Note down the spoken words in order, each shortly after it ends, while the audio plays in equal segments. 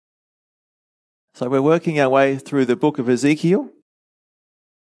So we're working our way through the book of Ezekiel,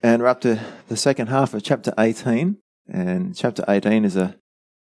 and we're up to the second half of chapter 18. And chapter 18 is a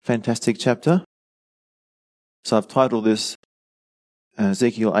fantastic chapter. So I've titled this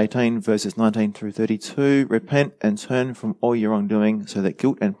Ezekiel 18 verses 19 through 32, Repent and turn from all your wrongdoing so that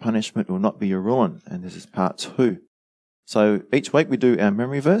guilt and punishment will not be your ruin. And this is part 2. So each week we do our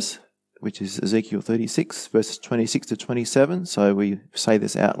memory verse, which is Ezekiel 36 verses 26 to 27. So we say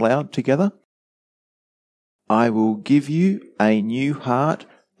this out loud together. I will give you a new heart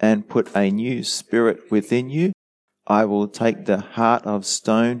and put a new spirit within you. I will take the heart of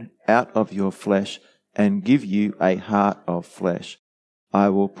stone out of your flesh and give you a heart of flesh. I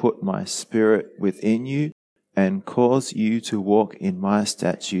will put my spirit within you and cause you to walk in my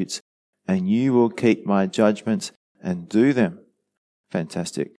statutes, and you will keep my judgments and do them.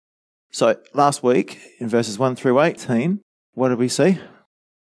 Fantastic. So last week in verses 1 through 18, what did we see?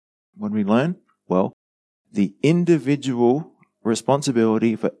 What did we learn? Well, the individual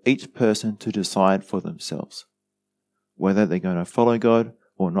responsibility for each person to decide for themselves whether they're going to follow God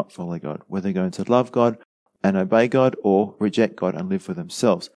or not follow God, whether they're going to love God and obey God or reject God and live for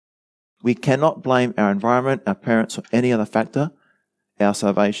themselves. We cannot blame our environment, our parents, or any other factor. Our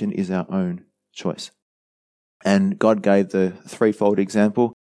salvation is our own choice. And God gave the threefold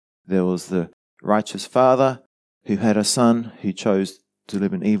example. There was the righteous father who had a son who chose to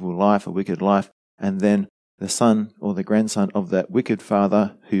live an evil life, a wicked life, and then the son or the grandson of that wicked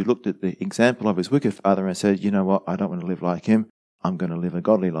father who looked at the example of his wicked father and said, you know what, I don't want to live like him. I'm going to live a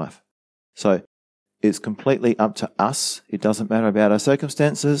godly life. So it's completely up to us. It doesn't matter about our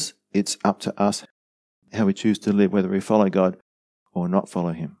circumstances. It's up to us how we choose to live, whether we follow God or not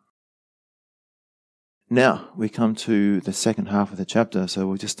follow him. Now we come to the second half of the chapter, so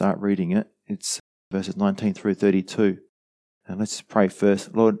we'll just start reading it. It's verses 19 through 32. And let's pray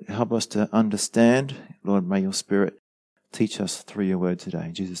first. Lord, help us to understand. Lord, may your Spirit teach us through your word today.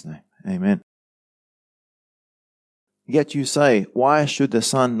 In Jesus' name, amen. Yet you say, why should the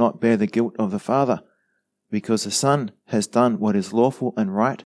Son not bear the guilt of the Father? Because the Son has done what is lawful and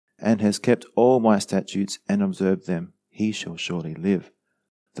right, and has kept all my statutes and observed them. He shall surely live.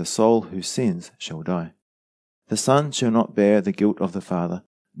 The soul who sins shall die. The Son shall not bear the guilt of the Father,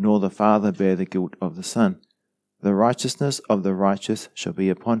 nor the Father bear the guilt of the Son. The righteousness of the righteous shall be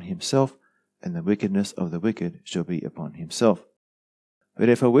upon himself, and the wickedness of the wicked shall be upon himself. But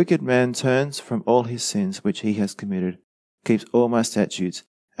if a wicked man turns from all his sins which he has committed, keeps all my statutes,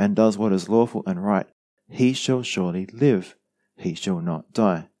 and does what is lawful and right, he shall surely live. He shall not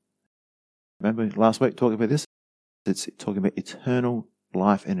die. Remember last week talking about this? It's talking about eternal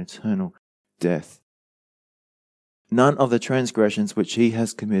life and eternal death. None of the transgressions which he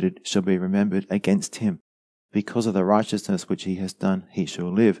has committed shall be remembered against him. Because of the righteousness which he has done, he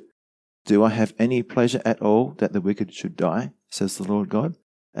shall live. Do I have any pleasure at all that the wicked should die, says the Lord God,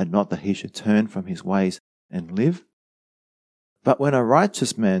 and not that he should turn from his ways and live? But when a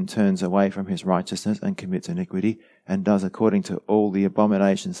righteous man turns away from his righteousness and commits iniquity, and does according to all the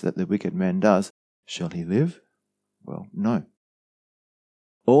abominations that the wicked man does, shall he live? Well, no.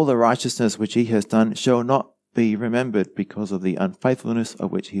 All the righteousness which he has done shall not be remembered because of the unfaithfulness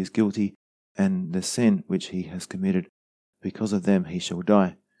of which he is guilty, and the sin which he has committed. Because of them he shall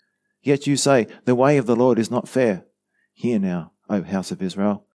die. Yet you say, the way of the Lord is not fair. Hear now, O house of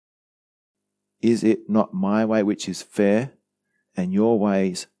Israel. Is it not my way which is fair, and your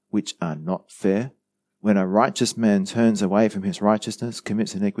ways which are not fair? When a righteous man turns away from his righteousness,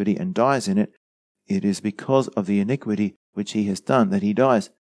 commits iniquity, and dies in it, it is because of the iniquity which he has done that he dies.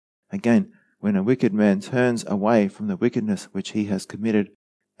 Again, when a wicked man turns away from the wickedness which he has committed,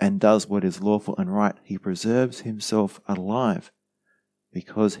 and does what is lawful and right, he preserves himself alive,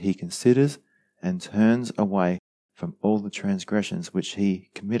 because he considers and turns away from all the transgressions which he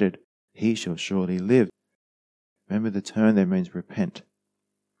committed. He shall surely live. Remember the term there means repent.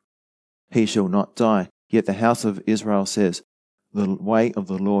 He shall not die. Yet the house of Israel says, the way of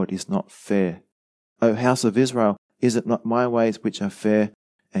the Lord is not fair. O house of Israel, is it not my ways which are fair,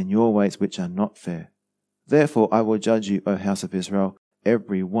 and your ways which are not fair? Therefore I will judge you, O house of Israel,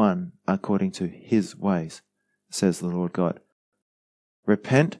 every one according to his ways, says the Lord God.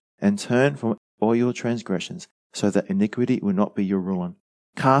 Repent and turn from all your transgressions, so that iniquity will not be your ruin.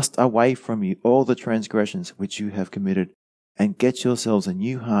 Cast away from you all the transgressions which you have committed, and get yourselves a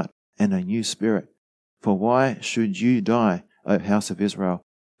new heart and a new spirit. For why should you die, O house of Israel?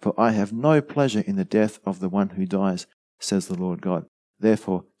 For I have no pleasure in the death of the one who dies, says the Lord God.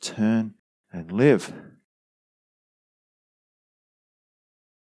 Therefore turn and live.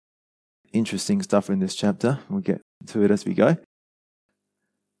 Interesting stuff in this chapter. We'll get to it as we go.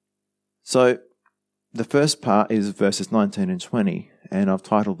 So the first part is verses 19 and 20, and I've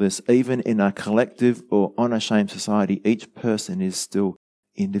titled this, Even in a collective or honor-shame society, each person is still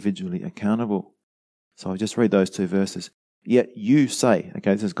individually accountable. So I'll just read those two verses. Yet you say,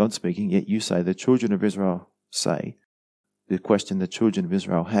 okay, this is God speaking, yet you say, the children of Israel say, the question the children of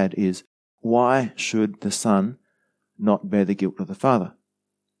Israel had is, why should the son not bear the guilt of the father?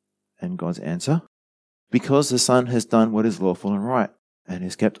 And God's answer, because the son has done what is lawful and right, and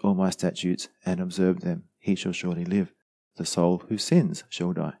has kept all my statutes and observed them, he shall surely live. The soul who sins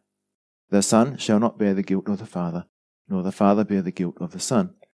shall die. The son shall not bear the guilt of the father, nor the father bear the guilt of the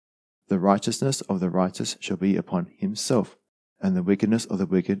son. The righteousness of the righteous shall be upon himself, and the wickedness of the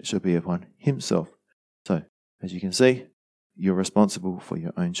wicked shall be upon himself. So, as you can see, you're responsible for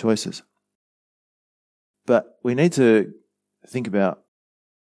your own choices. But we need to think about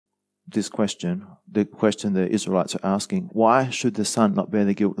this question, the question the Israelites are asking, why should the son not bear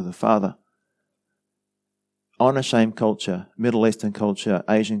the guilt of the father? Honor-shame culture, Middle Eastern culture,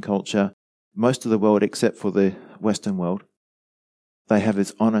 Asian culture, most of the world except for the Western world, they have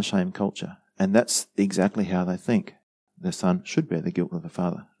this honor-shame culture, and that's exactly how they think. The son should bear the guilt of the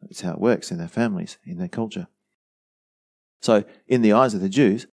father. It's how it works in their families, in their culture. So, in the eyes of the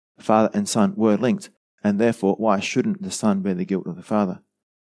Jews, father and son were linked, and therefore, why shouldn't the son bear the guilt of the father?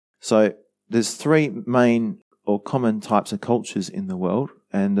 So, there's three main or common types of cultures in the world,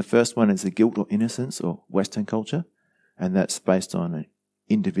 and the first one is the guilt or innocence or Western culture, and that's based on an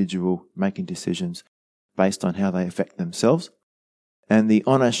individual making decisions based on how they affect themselves. And the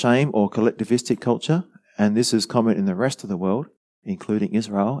honor-shame or collectivistic culture, and this is common in the rest of the world, including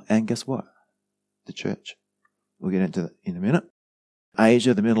Israel, and guess what? The church. We'll get into that in a minute.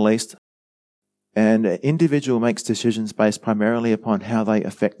 Asia, the Middle East. And an individual makes decisions based primarily upon how they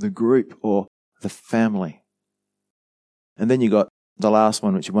affect the group or the family. And then you got the last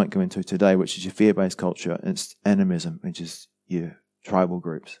one, which we won't go into today, which is your fear-based culture. It's animism, which is your tribal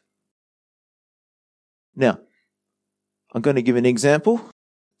groups. Now, I'm going to give an example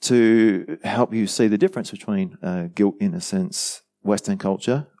to help you see the difference between guilt, innocence, Western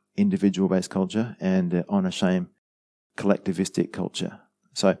culture, individual-based culture, and honor-shame, collectivistic culture.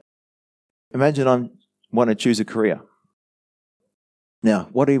 So, imagine I want to choose a career. Now,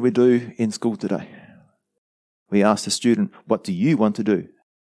 what do we do in school today? We ask the student, what do you want to do?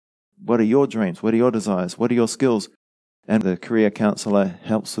 What are your dreams? What are your desires? What are your skills? And the career counsellor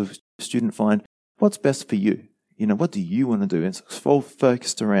helps the student find what's best for you. You know, what do you want to do? It's all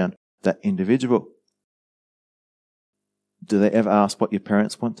focused around that individual. Do they ever ask what your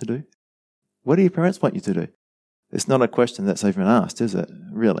parents want to do? What do your parents want you to do? It's not a question that's even asked, is it?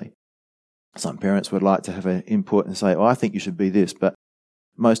 Really. Some parents would like to have an input and say, I think you should be this, but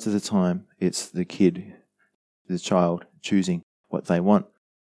most of the time it's the kid, the child, choosing what they want.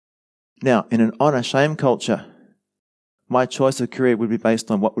 Now, in an honor-shame culture, my choice of career would be based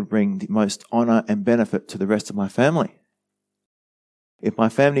on what would bring the most honor and benefit to the rest of my family. If my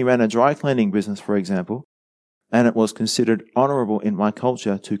family ran a dry cleaning business, for example, and it was considered honorable in my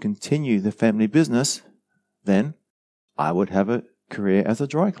culture to continue the family business, then I would have a career as a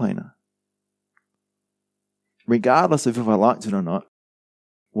dry cleaner. Regardless of if I liked it or not.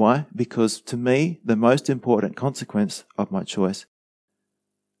 Why? Because to me, the most important consequence of my choice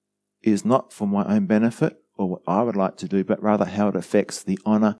is not for my own benefit or what I would like to do, but rather how it affects the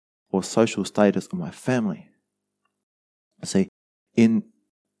honor or social status of my family. See, in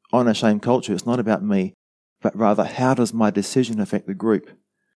honor-shame culture, it's not about me, but rather how does my decision affect the group?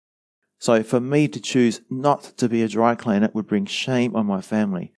 So for me to choose not to be a dry cleaner would bring shame on my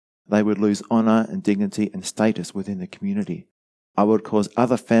family. They would lose honor and dignity and status within the community. I would cause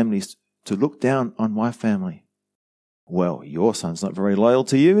other families to look down on my family. Well, your son's not very loyal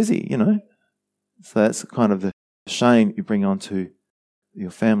to you, is he? You know. So that's kind of the shame you bring onto your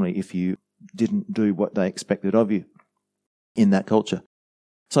family if you didn't do what they expected of you in that culture.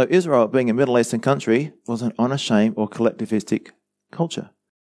 So Israel, being a Middle Eastern country, was an honor-shame or collectivistic culture,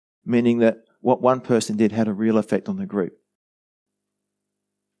 meaning that what one person did had a real effect on the group.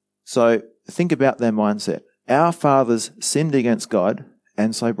 So think about their mindset. Our fathers sinned against God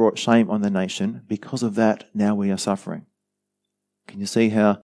and so brought shame on the nation. Because of that, now we are suffering. Can you see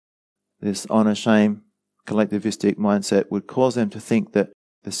how this honor, shame, collectivistic mindset would cause them to think that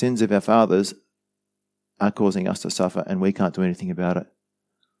the sins of our fathers are causing us to suffer and we can't do anything about it?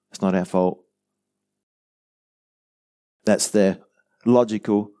 It's not our fault. That's their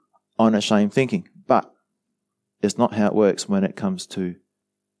logical honor, shame thinking. But it's not how it works when it comes to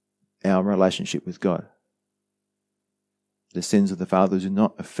our relationship with God. The sins of the father do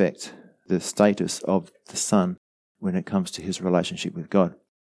not affect the status of the son when it comes to his relationship with God.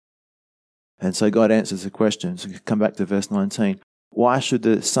 And so God answers the question. So come back to verse 19. Why should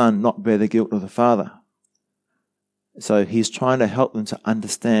the Son not bear the guilt of the Father? So he's trying to help them to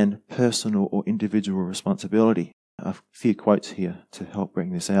understand personal or individual responsibility. A few quotes here to help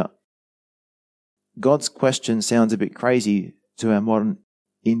bring this out. God's question sounds a bit crazy to our modern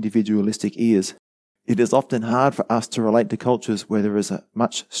individualistic ears. It is often hard for us to relate to cultures where there is a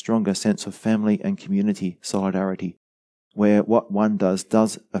much stronger sense of family and community solidarity, where what one does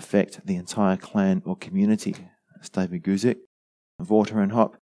affect the entire clan or community. As David Guzik, Vorter and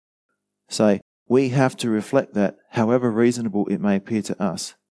Hopp say, we have to reflect that, however reasonable it may appear to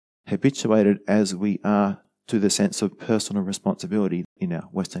us, habituated as we are to the sense of personal responsibility in our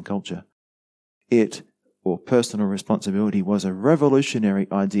Western culture. It, or personal responsibility, was a revolutionary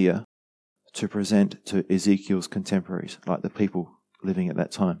idea to present to Ezekiel's contemporaries, like the people living at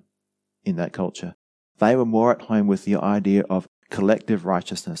that time in that culture. They were more at home with the idea of collective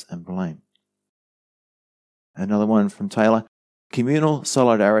righteousness and blame. Another one from Taylor. Communal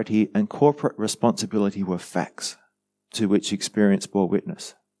solidarity and corporate responsibility were facts to which experience bore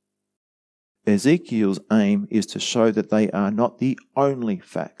witness. Ezekiel's aim is to show that they are not the only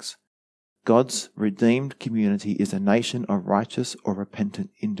facts. God's redeemed community is a nation of righteous or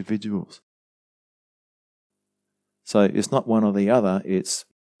repentant individuals. So it's not one or the other, it's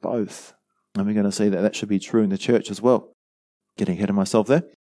both. And we're going to see that that should be true in the church as well. Getting ahead of myself there.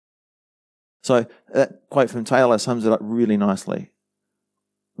 So that quote from Taylor sums it up really nicely.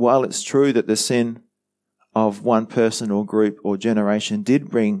 While it's true that the sin of one person or group or generation did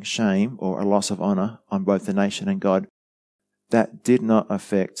bring shame or a loss of honour on both the nation and God, that did not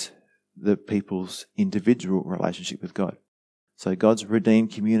affect the people's individual relationship with God. So God's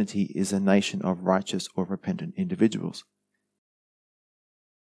redeemed community is a nation of righteous or repentant individuals.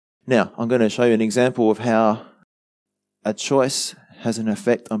 Now, I'm going to show you an example of how a choice has an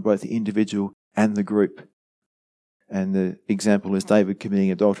effect on both the individual and the group. And the example is David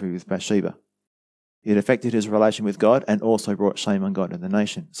committing adultery with Bathsheba. It affected his relation with God and also brought shame on God and the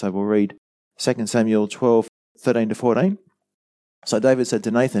nation. So we'll read 2 Samuel 12:13-14. So David said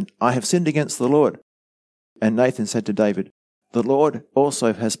to Nathan, I have sinned against the Lord. And Nathan said to David, the Lord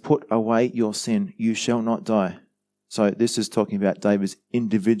also has put away your sin. You shall not die. So this is talking about David's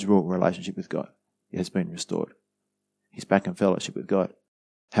individual relationship with God. It has been restored. He's back in fellowship with God.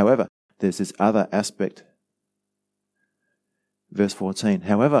 However, there's this other aspect. Verse 14.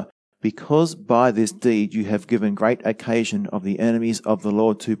 However, because by this deed you have given great occasion of the enemies of the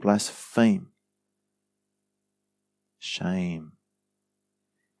Lord to blaspheme. Shame.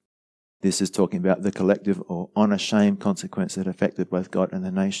 This is talking about the collective or honour-shame consequence that affected both God and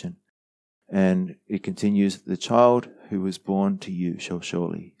the nation. And it continues, the child who was born to you shall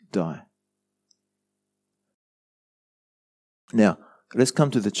surely die. Now, let's come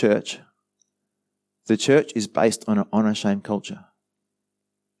to the church. The church is based on an honour-shame culture.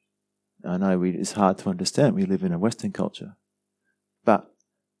 I know it's hard to understand. We live in a Western culture. But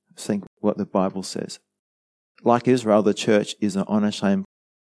think what the Bible says. Like Israel, the church is an honour-shame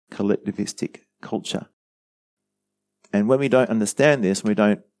collectivistic culture. And when we don't understand this, we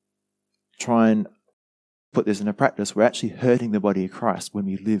don't try and put this into practice, we're actually hurting the body of Christ when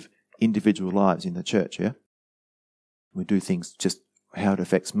we live individual lives in the church, yeah? We do things just how it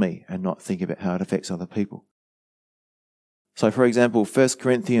affects me and not think about how it affects other people. So, for example, 1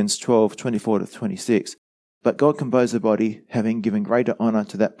 Corinthians 12:24-26, but God composed the body, having given greater honour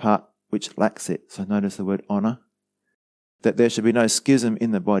to that part which lacks it. So notice the word honour. That there should be no schism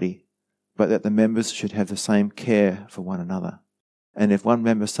in the body, but that the members should have the same care for one another. And if one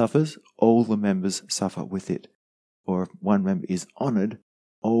member suffers, all the members suffer with it. Or if one member is honoured,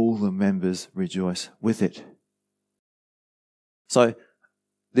 all the members rejoice with it. So,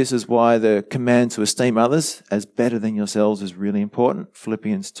 this is why the command to esteem others as better than yourselves is really important.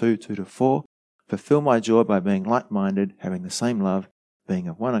 Philippians 2:2-4. Fulfill my joy by being like-minded, having the same love, being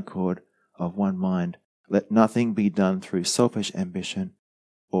of one accord, of one mind. Let nothing be done through selfish ambition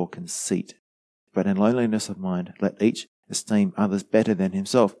or conceit, but in lowliness of mind, let each esteem others better than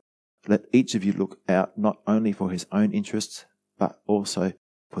himself. Let each of you look out not only for his own interests, but also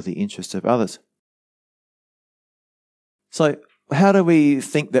for the interests of others. So, how do we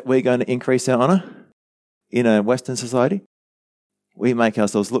think that we're going to increase our honour in a Western society? We make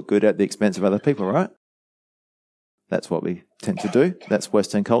ourselves look good at the expense of other people, right? That's what we tend to do. That's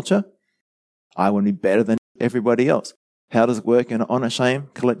Western culture. I want to be better than everybody else. How does it work in an honour-shame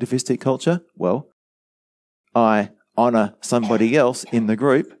collectivistic culture? Well, I honour somebody else in the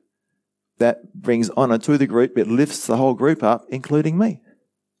group. That brings honour to the group. It lifts the whole group up, including me.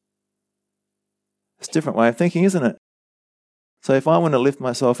 It's a different way of thinking, isn't it? So if I want to lift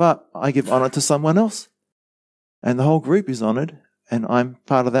myself up, I give honor to someone else. And the whole group is honored, and I'm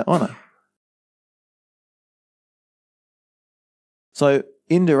part of that honor. So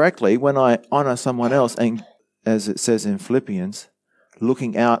indirectly, when I honor someone else, and as it says in Philippians,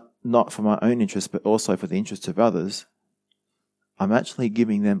 looking out not for my own interests, but also for the interests of others, I'm actually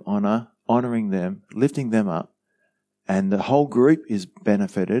giving them honor, honoring them, lifting them up, and the whole group is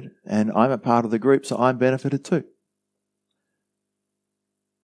benefited, and I'm a part of the group, so I'm benefited too.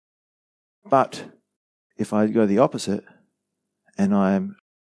 But if I go the opposite, and I'm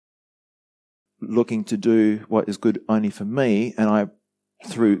looking to do what is good only for me, and I,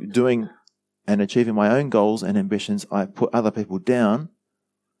 through doing and achieving my own goals and ambitions, I put other people down,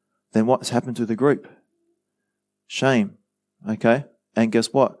 then what's happened to the group? Shame, okay? And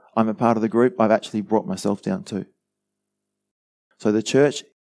guess what? I'm a part of the group. I've actually brought myself down too. So the church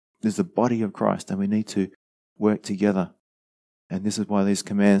is the body of Christ, and we need to work together. And this is why these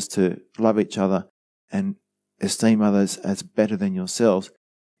commands to love each other and esteem others as better than yourselves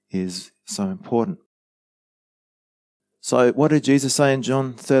is so important. So what did Jesus say in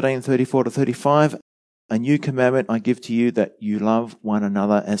John 13:34-35? A new commandment I give to you, that you love one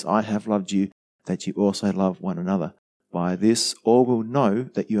another as I have loved you, that you also love one another. By this all will know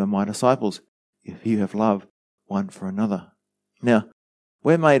that you are my disciples, if you have love one for another. Now,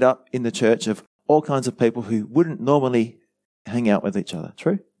 we're made up in the church of all kinds of people who wouldn't normally hang out with each other.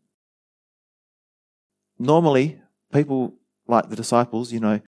 True? Normally, people like the disciples,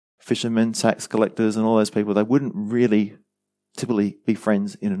 fishermen, tax collectors, and all those people, they wouldn't really typically be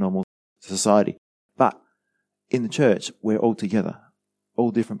friends in a normal society. But in the church, we're all together,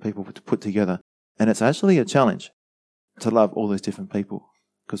 all different people put together. And it's actually a challenge to love all those different people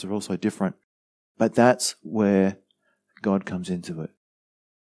because they're all so different. But that's where God comes into it.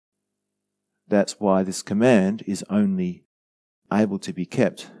 That's why this command is only able to be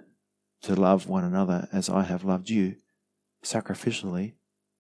kept, to love one another as I have loved you, sacrificially,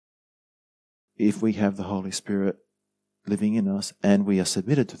 if we have the Holy Spirit living in us and we are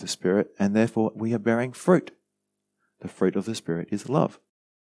submitted to the Spirit, and therefore we are bearing fruit. The fruit of the Spirit is love.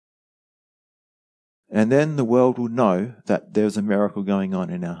 And then the world will know that there's a miracle going on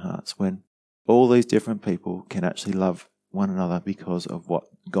in our hearts when all these different people can actually love one another because of what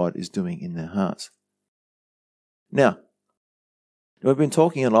God is doing in their hearts. Now, we've been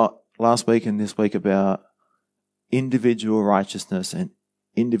talking a lot last week and this week about individual righteousness and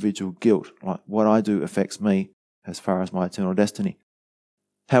individual guilt, like what I do affects me as far as my eternal destiny.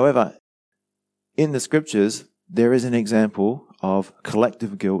 However, in the scriptures, there is an example of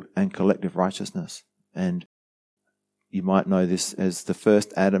collective guilt and collective righteousness. And you might know this as the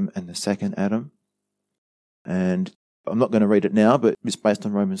first Adam and the second Adam. And I'm not going to read it now, but it's based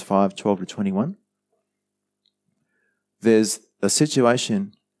on Romans 5:12-21. There's a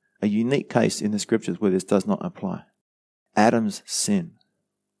situation, a unique case in the scriptures where this does not apply. Adam's sin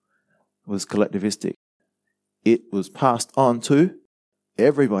was collectivistic. It was passed on to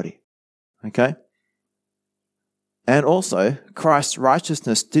everybody. Okay? And also, Christ's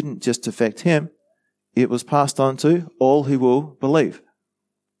righteousness didn't just affect him, it was passed on to all who will believe.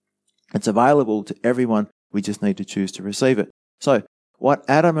 It's available to everyone, we just need to choose to receive it. So, what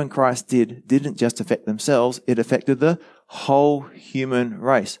Adam and Christ didn't just affect themselves, it affected the whole human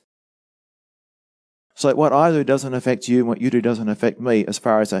race. So what I do doesn't affect you, and what you do doesn't affect me as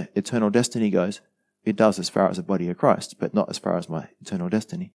far as eternal destiny goes. It does as far as the body of Christ, but not as far as my eternal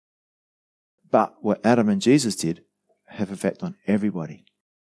destiny. But what Adam and Jesus did have effect on everybody.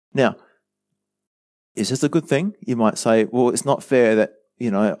 Now, is this a good thing? You might say, well, it's not fair that,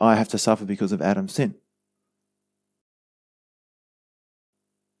 I have to suffer because of Adam's sin.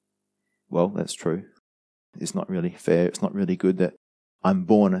 Well, that's true. It's not really fair. It's not really good that I'm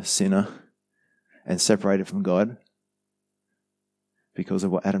born a sinner and separated from God because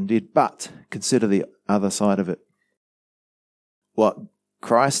of what Adam did. But consider the other side of it. What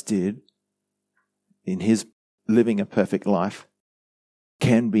Christ did in his living a perfect life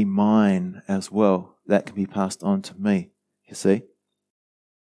can be mine as well. That can be passed on to me, you see.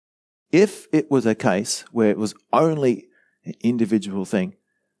 If it was a case where it was only an individual thing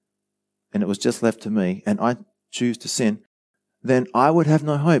and it was just left to me and I choose to sin, then I would have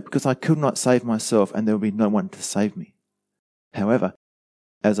no hope because I could not save myself and there would be no one to save me. However,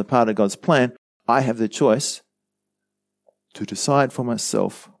 as a part of God's plan, I have the choice to decide for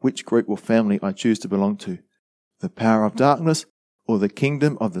myself which group or family I choose to belong to, the power of darkness or the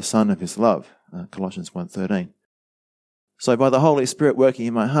kingdom of the Son of his love, Colossians 1:13. So by the Holy Spirit working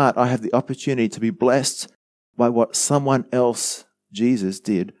in my heart, I have the opportunity to be blessed by what someone else, Jesus,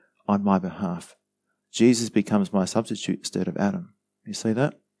 did on my behalf, Jesus becomes my substitute instead of Adam. You see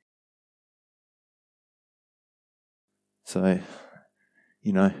that? So,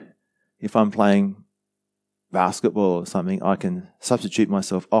 if I'm playing basketball or something, I can substitute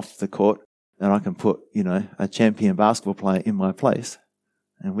myself off the court and I can put, a champion basketball player in my place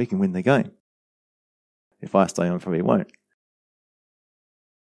and we can win the game. If I stay on, probably won't.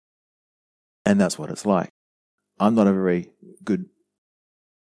 And that's what it's like. I'm not a very good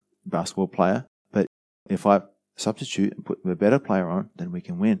basketball player, but if I substitute and put a better player on, then we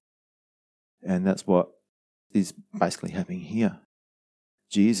can win. And that's what is basically happening here.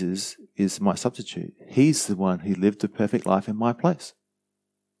 Jesus is my substitute. He's the one who lived a perfect life in my place.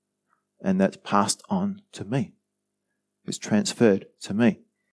 And that's passed on to me. It's transferred to me.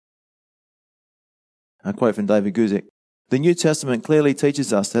 A quote from David Guzik. The New Testament clearly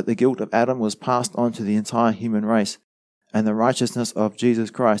teaches us that the guilt of Adam was passed on to the entire human race, and the righteousness of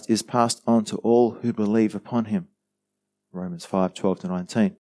Jesus Christ is passed on to all who believe upon him. Romans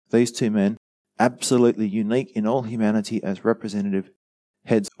 5:12-19. These two men, absolutely unique in all humanity as representative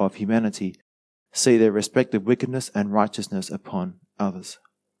heads of humanity, see their respective wickedness and righteousness upon others.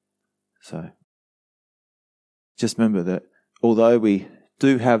 So, just remember that although we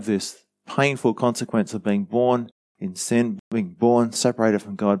do have this painful consequence of being born in sin, being born separated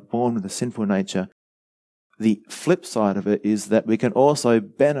from God, born with a sinful nature, the flip side of it is that we can also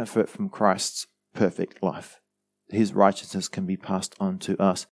benefit from Christ's perfect life. His righteousness can be passed on to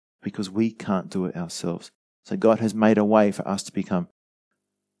us because we can't do it ourselves. So God has made a way for us to become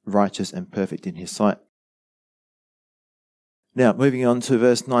righteous and perfect in his sight. Now, moving on to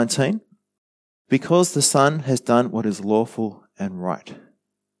verse 19. Because the Son has done what is lawful and right.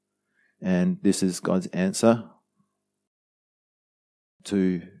 And this is God's answer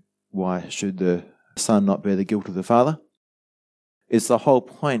to why should the Son not bear the guilt of the Father. It's the whole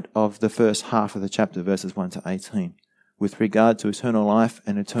point of the first half of the chapter, verses 1-18. With regard to eternal life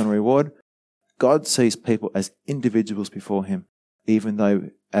and eternal reward, God sees people as individuals before him, even though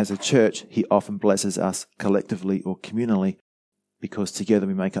as a church he often blesses us collectively or communally because together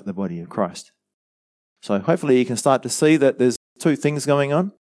we make up the body of Christ. So hopefully you can start to see that there's two things going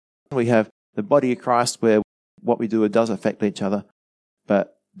on. We have the body of Christ where what we do does affect each other,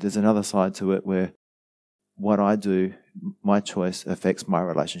 but there's another side to it where what I do, my choice, affects my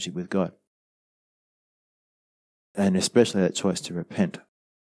relationship with God. And especially that choice to repent.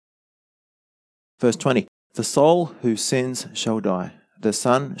 Verse 20, the soul who sins shall die. The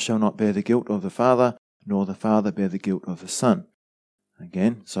Son shall not bear the guilt of the Father, nor the Father bear the guilt of the Son.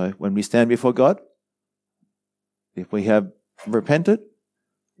 Again, so when we stand before God, if we have repented,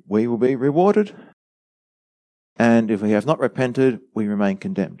 we will be rewarded. And if we have not repented, we remain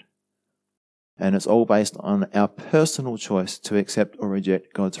condemned. And it's all based on our personal choice to accept or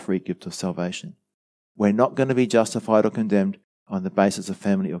reject God's free gift of salvation. We're not going to be justified or condemned on the basis of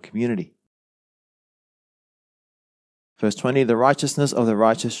family or community. Verse 20, the righteousness of the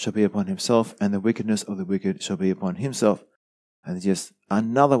righteous shall be upon himself, and the wickedness of the wicked shall be upon himself. And it's just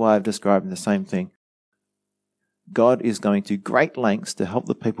another way of describing the same thing. God is going to great lengths to help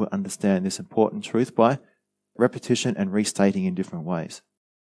the people understand this important truth by repetition and restating in different ways.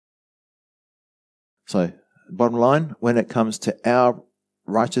 So, bottom line, when it comes to our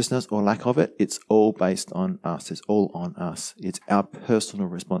righteousness or lack of it, it's all based on us. It's all on us. It's our personal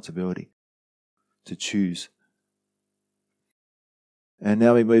responsibility to choose. And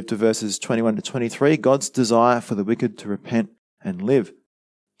now we move to verses 21-23. God's desire for the wicked to repent and live.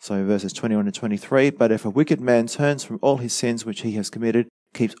 So verses 21-23, but if a wicked man turns from all his sins which he has committed,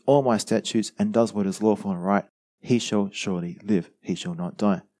 keeps all my statutes, and does what is lawful and right, he shall surely live. He shall not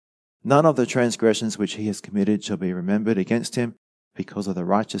die. None of the transgressions which he has committed shall be remembered against him. Because of the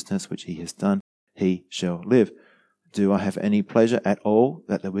righteousness which he has done, he shall live. Do I have any pleasure at all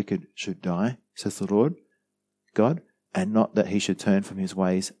that the wicked should die, says the Lord God, and not that he should turn from his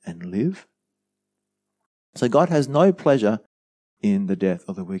ways and live? So God has no pleasure in the death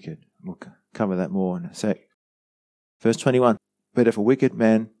of the wicked. We'll cover that more in a sec. Verse 21, but if a wicked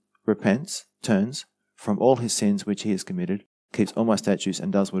man repents, turns from all his sins which he has committed, keeps all my statutes,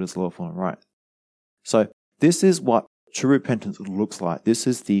 and does what is lawful and right. So this is what true repentance looks like. This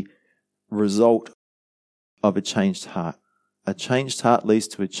is the result of a changed heart. A changed heart leads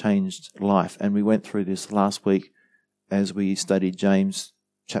to a changed life. And we went through this last week as we studied James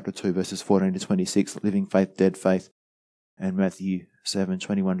chapter 2, verses 14-26, living faith, dead faith, and Matthew 7,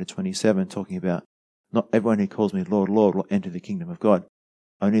 21-27, talking about not everyone who calls me Lord, Lord will enter the kingdom of God.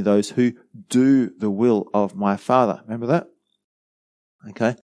 Only those who do the will of my Father. Remember that?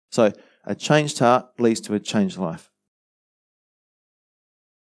 Okay. So a changed heart leads to a changed life.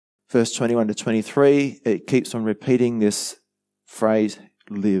 Verse 21 to 23, it keeps on repeating this phrase,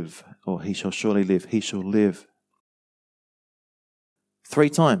 live, or he shall surely live, he shall live. 3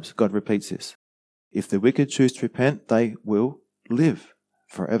 times God repeats this. If the wicked choose to repent, they will live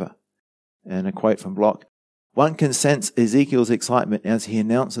forever. And a quote from Block, one can sense Ezekiel's excitement as he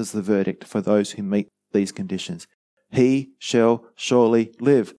announces the verdict for those who meet these conditions. He shall surely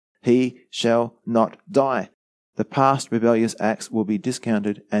live. He shall not die. The past rebellious acts will be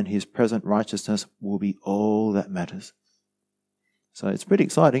discounted and his present righteousness will be all that matters. So it's pretty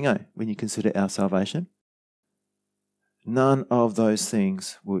exciting, when you consider our salvation. None of those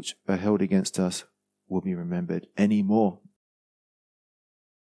things which are held against us will be remembered anymore.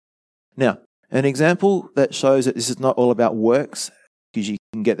 Now, an example that shows that this is not all about works, because you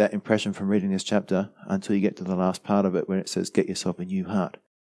can get that impression from reading this chapter until you get to the last part of it where it says, get yourself a new heart.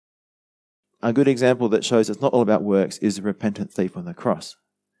 A good example that shows it's not all about works is the repentant thief on the cross.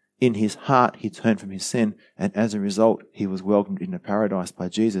 In his heart, he turned from his sin, and as a result, he was welcomed into paradise by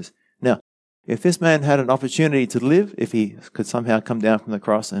Jesus. Now, if this man had an opportunity to live, if he could somehow come down from the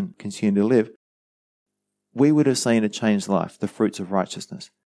cross and continue to live, we would have seen a changed life, the fruits of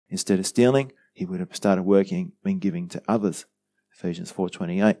righteousness. Instead of stealing, he would have started working and giving to others. Ephesians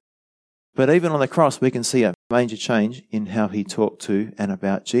 4:28. But even on the cross, we can see a major change in how he talked to and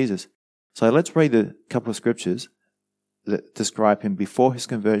about Jesus. So let's read a couple of scriptures that describe him before his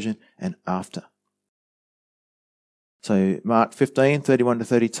conversion and after. So Mark 15:31 to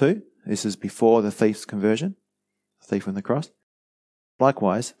 32. This is before the thief's conversion, the thief on the cross.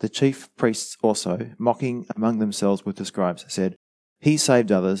 Likewise, the chief priests also, mocking among themselves with the scribes, said, he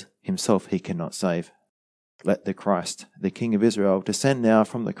saved others, himself he cannot save. Let the Christ, the King of Israel, descend now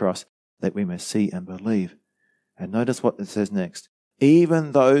from the cross, that we may see and believe. And notice what it says next.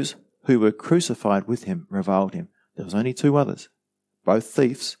 Even those who were crucified with him reviled him. There was only 2 others. Both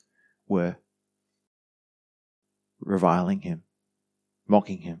thieves were reviling him,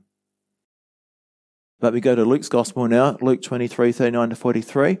 mocking him. But we go to Luke's Gospel now, Luke 23:39 to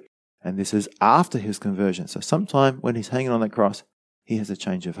 43, and this is after his conversion. So sometime when he's hanging on the cross, he has a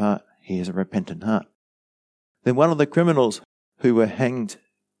change of heart. He has a repentant heart. Then one of the criminals who were hanged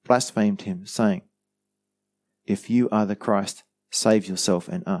blasphemed him, saying, if you are the Christ, save yourself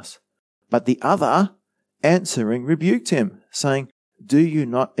and us. But the other, answering, rebuked him, saying, do you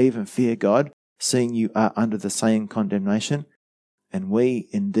not even fear God, seeing you are under the same condemnation? And we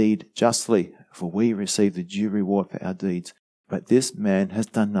indeed justly, for we receive the due reward for our deeds. But this man has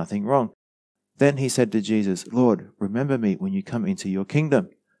done nothing wrong. Then he said to Jesus, Lord, remember me when you come into your kingdom.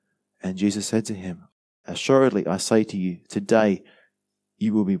 And Jesus said to him, assuredly I say to you, today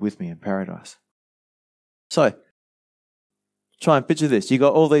you will be with me in paradise. So, try and picture this. You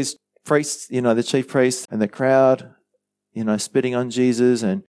got all these priests, the chief priests and the crowd, spitting on Jesus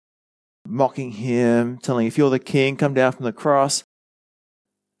and mocking him, telling, if you're the king, come down from the cross.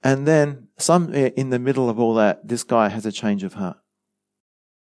 And then, somewhere in the middle of all that, this guy has a change of heart.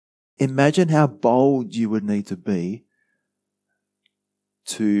 Imagine how bold you would need to be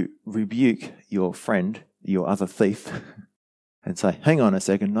to rebuke your friend, your other thief, and say, hang on a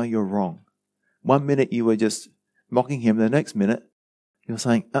second, no, you're wrong. 1 minute you were just mocking him, the next minute you're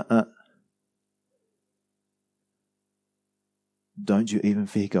saying, don't you even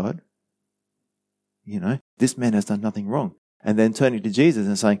fear God? This man has done nothing wrong. And then turning to Jesus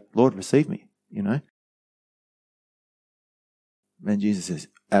and saying, Lord, receive me, And Jesus says,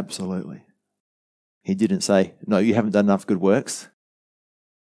 absolutely. He didn't say, no, you haven't done enough good works.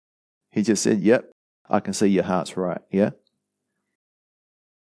 He just said, yep, I can see your heart's right, yeah?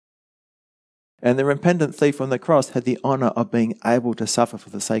 And the repentant thief on the cross had the honor of being able to suffer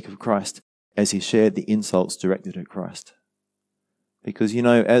for the sake of Christ as he shared the insults directed at Christ. Because,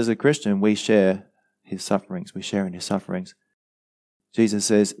 as a Christian, we share his sufferings. We share in his sufferings. Jesus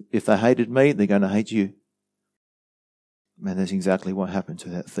says, if they hated me, they're going to hate you. And that's exactly what happened to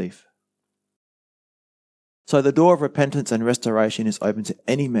that thief. So the door of repentance and restoration is open to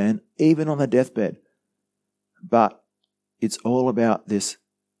any man, even on the deathbed. But it's all about this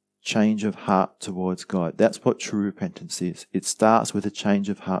change of heart towards God. That's what true repentance is. It starts with a change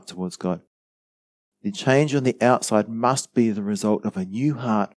of heart towards God. The change on the outside must be the result of a new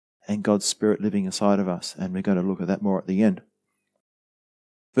heart and God's Spirit living inside of us. And we're going to look at that more at the end.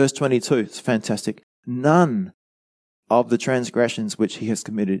 Verse 22, it's fantastic. None of the transgressions which he has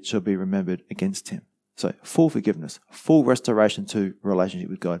committed shall be remembered against him. So full forgiveness, full restoration to relationship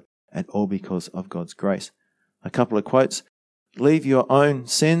with God, and all because of God's grace. A couple of quotes. Leave your own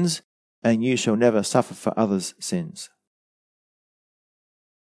sins, and you shall never suffer for others' sins.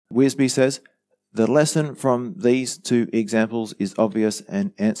 Wisby says, The lesson from these two examples is obvious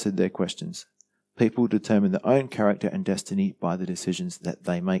and answered their questions. People determine their own character and destiny by the decisions that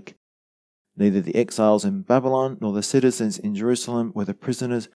they make. Neither the exiles in Babylon nor the citizens in Jerusalem were the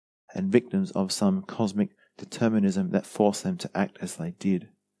prisoners and victims of some cosmic determinism that forced them to act as they did.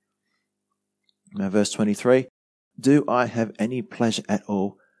 Now, verse 23, do I have any pleasure at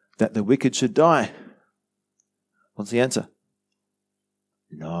all that the wicked should die? What's the answer?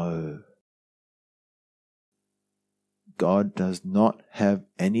 No. God does not have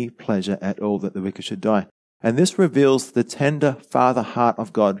any pleasure at all that the wicked should die. And this reveals the tender father heart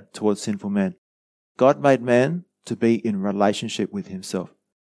of God towards sinful man. God made man to be in relationship with himself.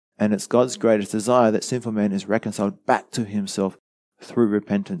 And it's God's greatest desire that sinful man is reconciled back to himself through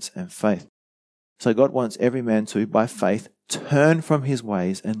repentance and faith. So God wants every man to, by faith, turn from his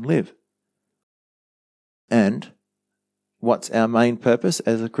ways and live. And what's our main purpose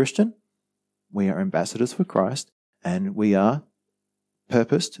as a Christian? We are ambassadors for Christ, and we are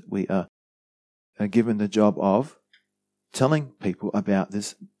purposed, we are given the job of telling people about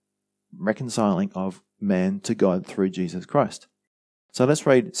this reconciling of man to God through Jesus Christ. So let's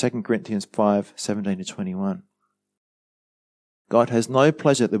read 2 Corinthians 5:17-21. God has no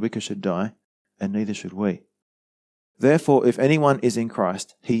pleasure that the wicked should die, and neither should we. Therefore, if anyone is in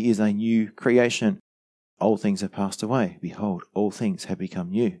Christ, he is a new creation. Old things have passed away. Behold, all things have become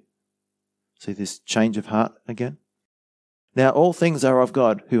new. See this change of heart again? Now all things are of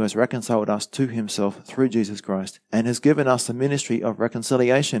God, who has reconciled us to himself through Jesus Christ, and has given us the ministry of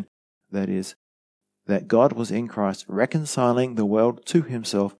reconciliation. That is, that God was in Christ reconciling the world to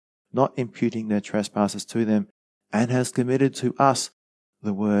himself, not imputing their trespasses to them, and has committed to us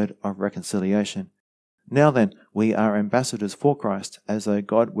the word of reconciliation. Now then, we are ambassadors for Christ, as though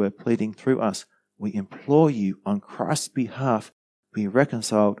God were pleading through us. We implore you on Christ's behalf, be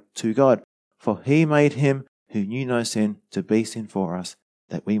reconciled to God. For he made him who knew no sin to be sin for us,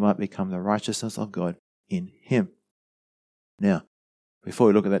 that we might become the righteousness of God in him. Now, before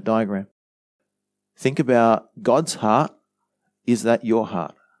we look at that diagram, think about God's heart. Is that your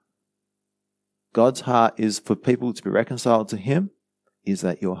heart? God's heart is for people to be reconciled to him. Is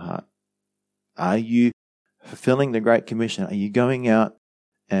that your heart? Are you fulfilling the Great Commission? Are you going out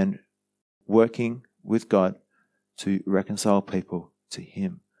and working with God to reconcile people to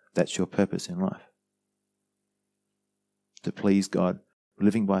him? That's your purpose in life. To please God,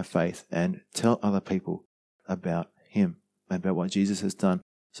 living by faith, and tell other people about him, about what Jesus has done,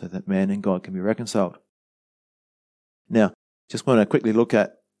 so that man and God can be reconciled. Now, just want to quickly look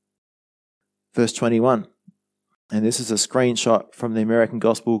at verse 21. And this is a screenshot from the American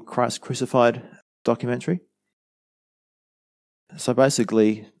Gospel Christ Crucified documentary. So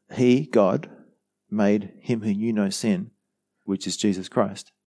basically, he, God, made him who knew no sin, which is Jesus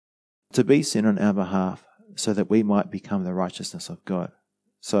Christ, to be sin on our behalf, so that we might become the righteousness of God.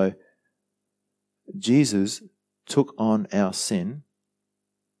 So Jesus took on our sin,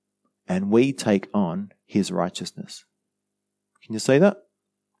 and we take on his righteousness. Can you see that?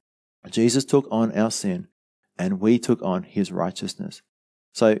 Jesus took on our sin, and we took on his righteousness.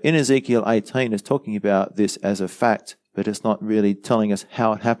 So in Ezekiel 18, it's talking about this as a fact, but it's not really telling us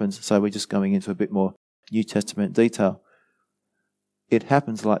how it happens, so we're just going into a bit more New Testament detail. It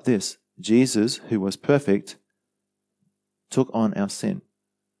happens like this. Jesus, who was perfect, took on our sin.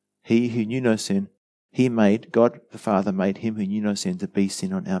 He who knew no sin, God the Father made him who knew no sin to be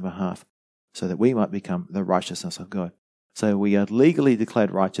sin on our behalf, so that we might become the righteousness of God. So we are legally declared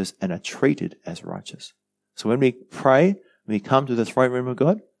righteous and are treated as righteous. So when we pray, we come to the throne room of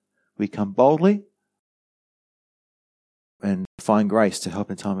God, we come boldly and find grace to help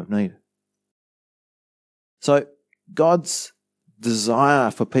in time of need. So God's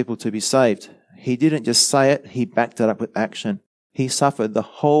desire for people to be saved, he didn't just say it, he backed it up with action. He suffered the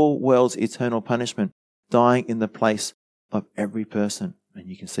whole world's eternal punishment, dying in the place of every person. And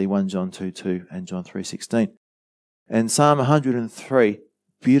you can see 1 John 2:2 and John 3:16. And Psalm 103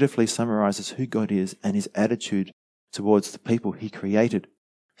 beautifully summarizes who God is and his attitude towards the people he created.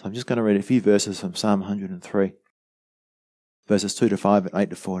 So I'm just going to read a few verses from Psalm 103, verses 2-5 and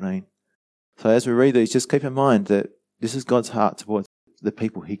 8-14. So as we read these, just keep in mind that this is God's heart towards the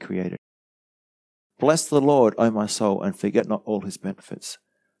people he created. Bless the Lord, O my soul, and forget not all his benefits,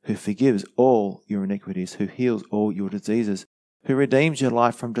 who forgives all your iniquities, who heals all your diseases, who redeems your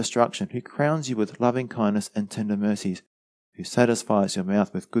life from destruction, who crowns you with loving kindness and tender mercies, who satisfies your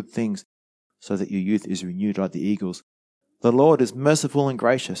mouth with good things, so that your youth is renewed like the eagles. The Lord is merciful and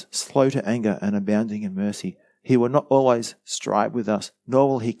gracious, slow to anger and abounding in mercy. He will not always strive with us, nor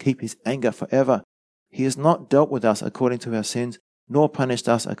will he keep his anger forever. He has not dealt with us according to our sins, nor punished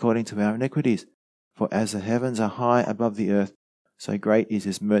us according to our iniquities. For as the heavens are high above the earth, so great is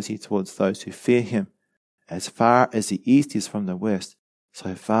his mercy towards those who fear him. As far as the east is from the west,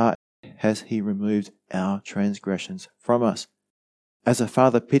 so far has he removed our transgressions from us. As a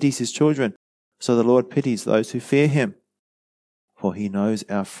father pities his children, so the Lord pities those who fear him. For he knows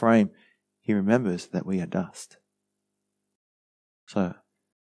our frame, he remembers that we are dust. So,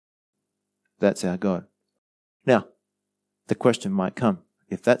 that's our God. Now, the question might come,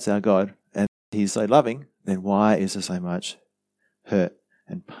 if that's our God and he's so loving, then why is there so much hurt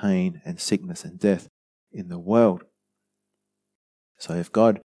and pain and sickness and death in the world? So if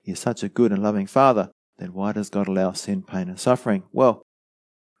God is such a good and loving Father, then why does God allow sin, pain and suffering? Well,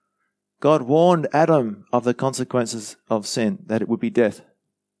 God warned Adam of the consequences of sin, that it would be death.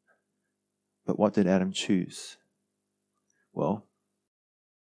 But what did Adam choose? Well,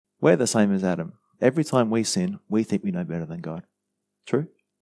 we're the same as Adam. Every time we sin, we think we know better than God. True?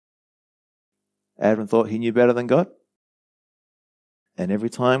 Adam thought he knew better than God. And every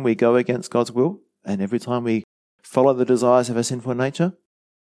time we go against God's will, and every time we follow the desires of our sinful nature,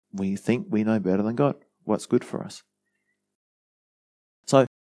 we think we know better than God, what's good for us. So,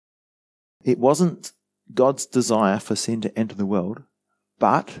 it wasn't God's desire for sin to enter the world,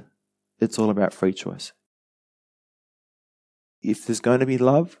 but it's all about free choice. If there's going to be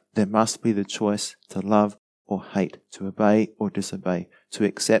love, there must be the choice to love or hate, to obey or disobey, to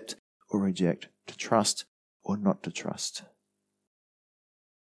accept or reject, to trust or not to trust.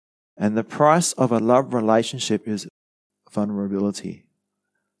 And the price of a love relationship is vulnerability.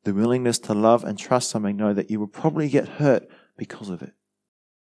 The willingness to love and trust something, know that you will probably get hurt because of it.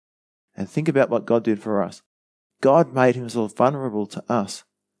 And think about what God did for us. God made himself vulnerable to us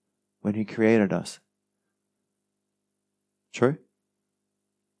when he created us. True?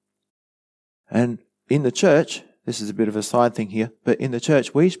 And in the church, this is a bit of a side thing here, but in the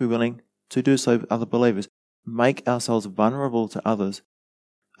church we should be willing to do so with other believers. Make ourselves vulnerable to others.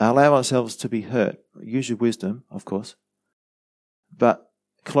 Allow ourselves to be hurt. Use your wisdom, of course. But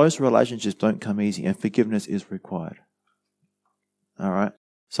close relationships don't come easy, and forgiveness is required. All right?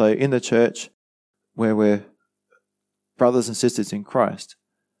 So in the church, where we're brothers and sisters in Christ,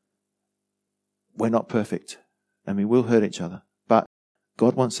 we're not perfect, and we will hurt each other. But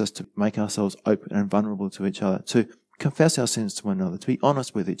God wants us to make ourselves open and vulnerable to each other, to confess our sins to one another, to be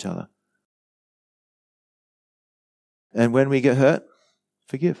honest with each other. And when we get hurt,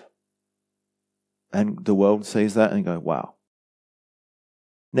 forgive. And the world sees that and go, wow.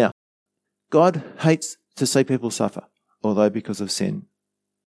 Now, God hates to see people suffer, although because of sin,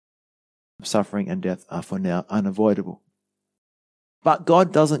 suffering and death are for now unavoidable. But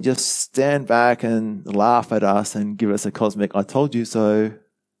God doesn't just stand back and laugh at us and give us a cosmic, I told you so.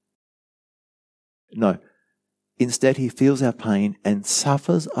 No. Instead, he feels our pain and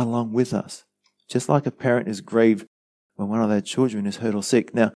suffers along with us. Just like a parent is grieved when one of their children is hurt or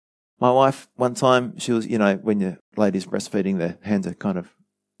sick. Now, my wife, one time, she was, when your lady's breastfeeding, their hands are kind of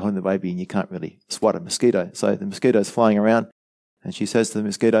holding the baby and you can't really swat a mosquito. So the mosquito's flying around and she says to the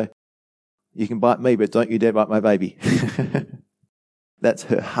mosquito, you can bite me, but don't you dare bite my baby. That's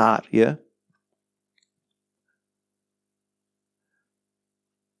her heart, yeah?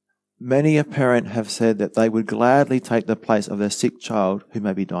 Many a parent have said that they would gladly take the place of their sick child who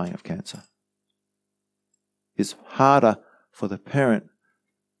may be dying of cancer. It's harder for the parent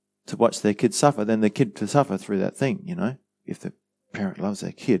to watch their kid suffer than the kid to suffer through that thing, if the parent loves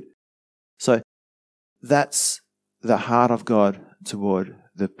their kid. So that's the heart of God toward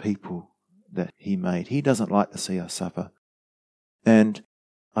the people that he made. He doesn't like to see us suffer. And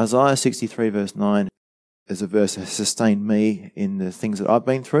Isaiah 63 verse 9 is a verse that has sustained me in the things that I've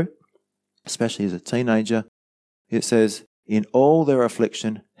been through, especially as a teenager. It says, in all their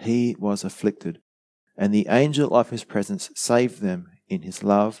affliction, he was afflicted, and the angel of his presence saved them. In his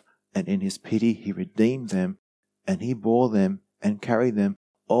love and in his pity, he redeemed them, and he bore them and carried them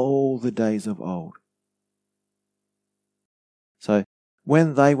all the days of old. So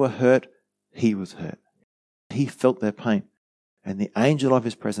when they were hurt, he was hurt. He felt their pain. And the angel of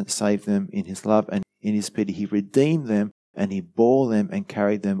his presence saved them. In his love and in his pity, he redeemed them, and he bore them and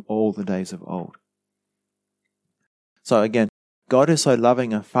carried them all the days of old. So again, God is so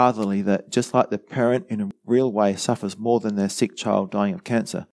loving and fatherly that just like the parent in a real way suffers more than their sick child dying of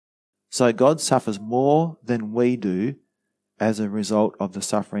cancer, so God suffers more than we do as a result of the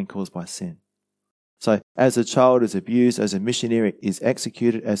suffering caused by sin. So as a child is abused, as a missionary is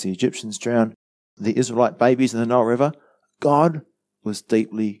executed, as the Egyptians drowned the Israelite babies in the Nile River, God was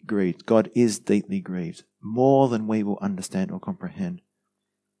deeply grieved. God is deeply grieved, more than we will understand or comprehend.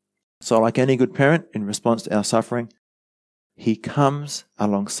 So like any good parent, in response to our suffering, he comes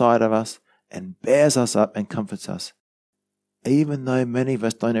alongside of us and bears us up and comforts us, even though many of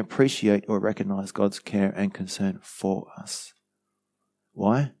us don't appreciate or recognize God's care and concern for us.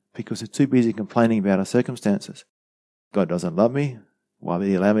 Why? Because we're too busy complaining about our circumstances. God doesn't love me. Why would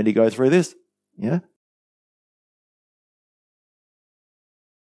He allow me to go through this? Yeah?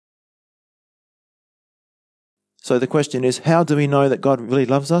 So the question is, how do we know that God really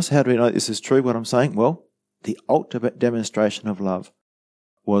loves us? How do we know this is true, what I'm saying? Well, the ultimate demonstration of love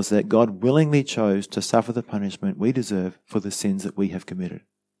was that God willingly chose to suffer the punishment we deserve for the sins that we have committed.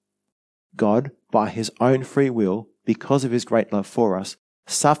 God, by His own free will, because of His great love for us,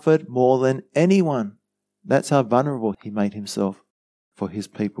 suffered more than anyone. That's how vulnerable He made Himself for His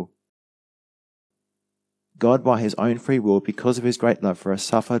people. God, by His own free will, because of His great love for us,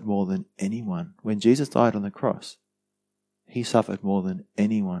 suffered more than anyone. When Jesus died on the cross, He suffered more than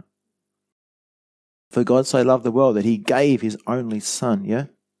anyone. For God so loved the world that He gave His only Son, yeah?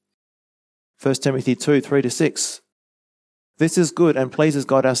 1 Timothy 2, 3-6. This is good and pleases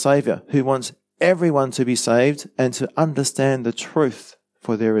God our Saviour, who wants everyone to be saved and to understand the truth.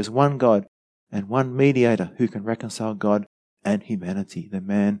 For there is one God and one mediator who can reconcile God and humanity, the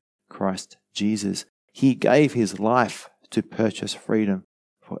man Christ Jesus. He gave His life to purchase freedom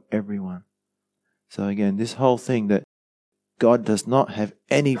for everyone. So again, this whole thing that God does not have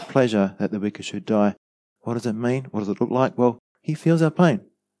any pleasure that the wicked should die. What does it mean? What does it look like? Well, He feels our pain.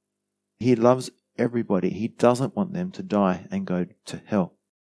 He loves everybody. He doesn't want them to die and go to hell.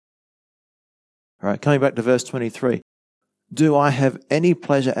 All right, coming back to verse 23. Do I have any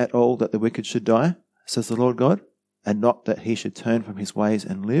pleasure at all that the wicked should die, says the Lord God, and not that he should turn from his ways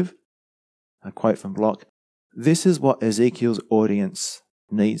and live? A quote from Block. This is what Ezekiel's audience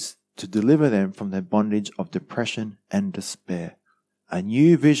needs to deliver them from their bondage of depression and despair. A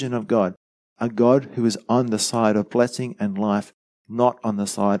new vision of God, a God who is on the side of blessing and life, not on the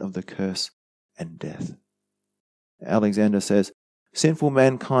side of the curse and death. Alexander says, sinful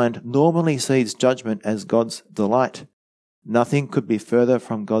mankind normally sees judgment as God's delight. Nothing could be further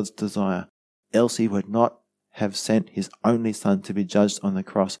from God's desire, else He would not have sent His only Son to be judged on the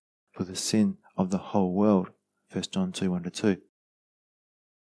cross for the sin of the whole world. 1 John 2, 1-2.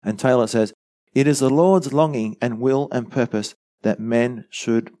 And Taylor says, it is the Lord's longing and will and purpose that men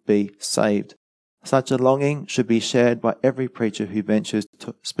should be saved. Such a longing should be shared by every preacher who ventures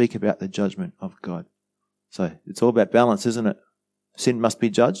to speak about the judgment of God. So it's all about balance, isn't it? Sin must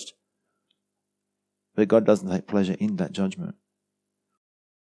be judged, but God doesn't take pleasure in that judgment.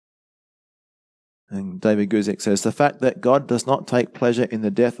 And David Guzik says, the fact that God does not take pleasure in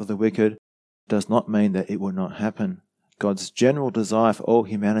the death of the wicked does not mean that it will not happen. God's general desire for all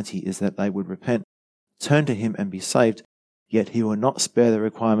humanity is that they would repent, turn to Him and be saved, yet He will not spare the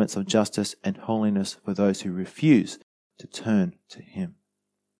requirements of justice and holiness for those who refuse to turn to Him.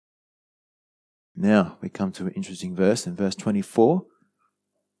 Now we come to an interesting verse in verse 24.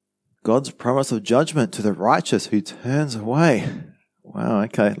 God's promise of judgment to the righteous who turns away. Wow,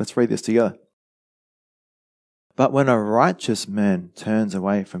 okay, let's read this together. But when a righteous man turns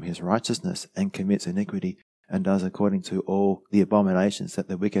away from his righteousness and commits iniquity and does according to all the abominations that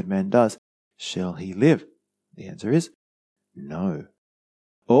the wicked man does, shall he live? The answer is no.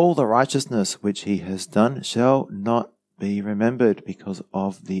 All the righteousness which he has done shall not be remembered because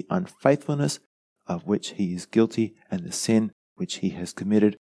of the unfaithfulness of which he is guilty and the sin which he has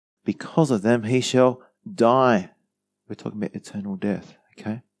committed. Because of them he shall die. We're talking about eternal death,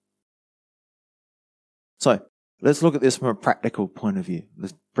 okay? So, let's look at this from a practical point of view.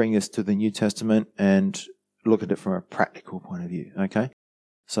 Let's bring this to the New Testament and look at it from a practical point of view, okay?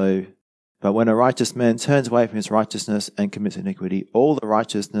 So, but when a righteous man turns away from his righteousness and commits iniquity, all the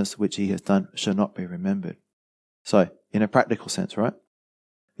righteousness which he has done shall not be remembered. So, in a practical sense, right?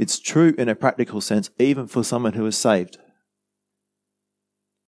 It's true in a practical sense, even for someone who is saved.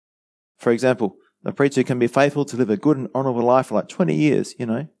 For example, a preacher can be faithful to live a good and honourable life for like 20 years,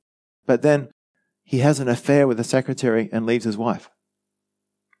 but then he has an affair with a secretary and leaves his wife.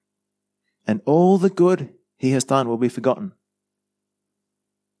 And all the good he has done will be forgotten.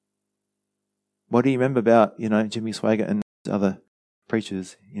 What do you remember about, Jimmy Swaggart and other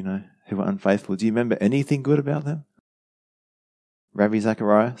preachers, who were unfaithful? Do you remember anything good about them? Ravi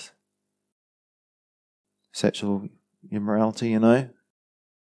Zacharias? Sexual immorality,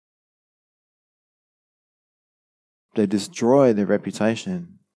 They destroy their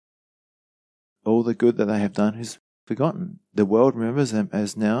reputation. All the good that they have done is forgotten. The world remembers them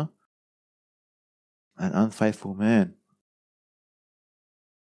as now an unfaithful man.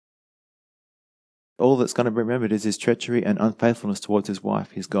 All that's going to be remembered is his treachery and unfaithfulness towards his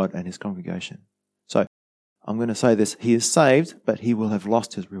wife, his God, and his congregation. So, I'm going to say this. He is saved, but he will have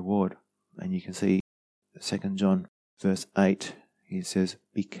lost his reward. And you can see 2 John verse 8, he says,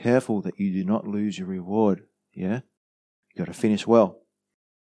 be careful that you do not lose your reward. Yeah? You've got to finish well.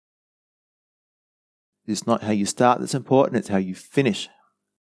 It's not how you start that's important, it's how you finish.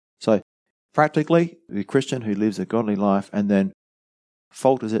 So, practically, the Christian who lives a godly life and then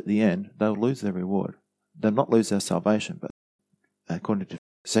falters at the end, they'll lose their reward. They'll not lose their salvation, but according to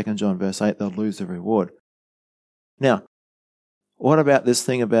 2 John verse 8, they'll lose their reward. Now, what about this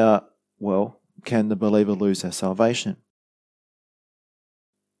thing about, well, can the believer lose their salvation?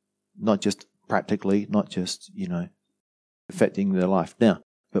 Not just practically, not just, affecting their life now,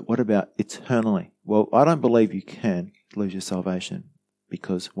 but what about eternally? Well, I don't believe you can lose your salvation,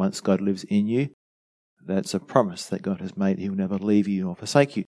 because once God lives in you, that's a promise that God has made. He will never leave you nor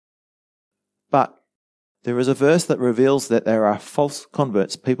forsake you. But there is a verse that reveals that there are false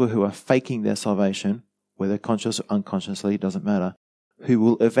converts, people who are faking their salvation, whether conscious or unconsciously, doesn't matter, who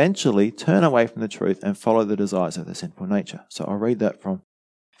will eventually turn away from the truth and follow the desires of their sinful nature. So I'll read that from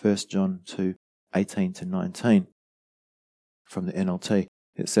 1 John 2, 18 to 19 from the NLT.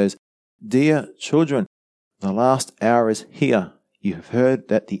 It says, Dear children, the last hour is here. You have heard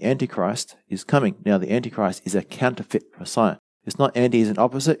that the Antichrist is coming. Now, the Antichrist is a counterfeit Messiah. It's not anti as in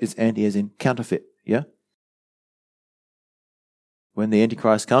opposite, it's anti as in counterfeit. Yeah? When the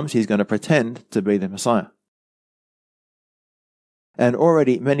Antichrist comes, he's going to pretend to be the Messiah. And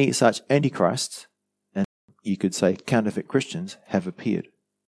already many such Antichrists, and you could say counterfeit Christians, have appeared.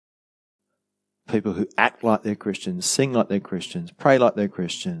 People who act like they're Christians, sing like they're Christians, pray like they're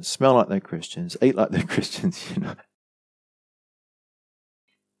Christians, smell like they're Christians, eat like they're Christians,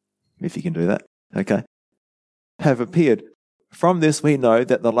 If you can do that, okay? Have appeared. From this we know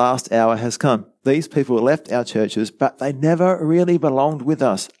that the last hour has come. These people left our churches, but they never really belonged with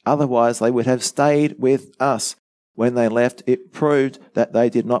us. Otherwise, they would have stayed with us. When they left, it proved that they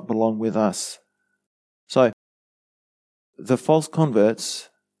did not belong with us. So, the false converts,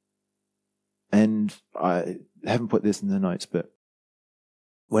 and I haven't put this in the notes, but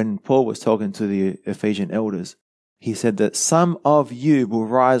when Paul was talking to the Ephesian elders, he said that some of you will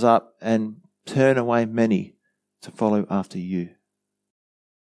rise up and turn away many to follow after you.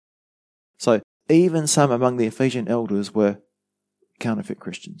 So even some among the Ephesian elders were counterfeit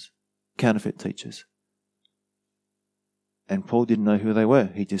Christians, counterfeit teachers. And Paul didn't know who they were.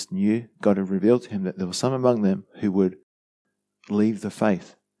 He just knew, God had revealed to him that there were some among them who would leave the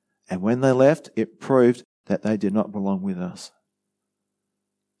faith. And when they left, it proved that they did not belong with us.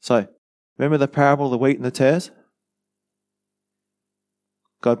 So, remember the parable of the wheat and the tares?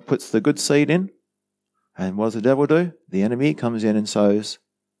 God puts the good seed in, and what does the devil do? The enemy comes in and sows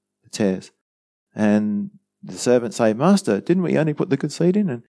the tares. And the servants say, Master, didn't we only put the good seed in?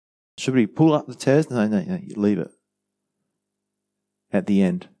 And should we pull up the tares? No, you leave it. At the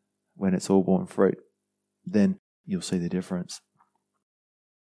end, when it's all borne fruit, then you'll see the difference.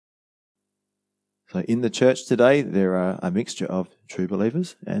 So in the church today, there are a mixture of true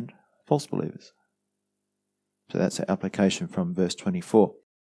believers and false believers. So that's our application from verse 24.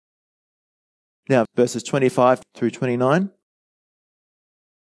 Now, verses 25 through 29,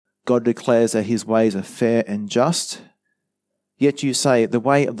 God declares that his ways are fair and just. Yet you say, the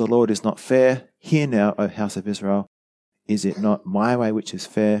way of the Lord is not fair. Hear now, O house of Israel, is it not my way which is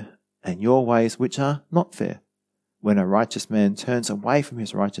fair, and your ways which are not fair? When a righteous man turns away from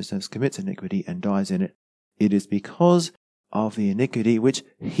his righteousness, commits iniquity, and dies in it, it is because of the iniquity which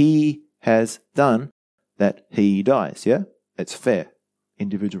he has done that he dies. Yeah? It's fair.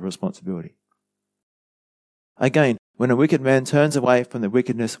 Individual responsibility. Again, when a wicked man turns away from the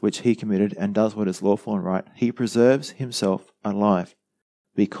wickedness which he committed and does what is lawful and right, he preserves himself alive,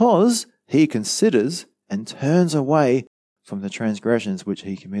 because he considers and turns away from the transgressions which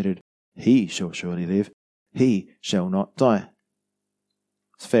he committed. He shall surely live. He shall not die.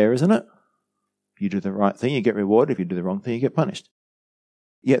 It's fair, isn't it? You do the right thing, you get rewarded. If you do the wrong thing, you get punished.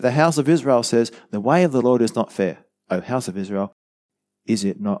 Yet the house of Israel says, the way of the Lord is not fair. O house of Israel, is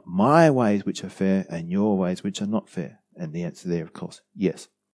it not my ways which are fair and your ways which are not fair? And the answer there, of course, yes.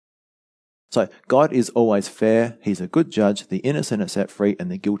 So God is always fair. He's a good judge. The innocent are set free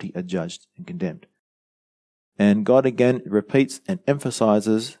and the guilty are judged and condemned. And God again repeats and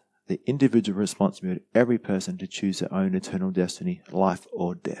emphasizes the individual responsibility of every person to choose their own eternal destiny, life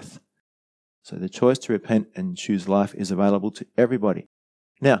or death. So the choice to repent and choose life is available to everybody.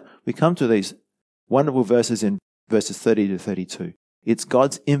 Now, we come to these wonderful verses in verses 30 to 32. It's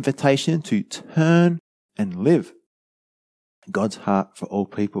God's invitation to turn and live. God's heart for all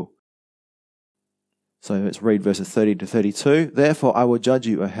people. So let's read verses 30 to 32. Therefore I will judge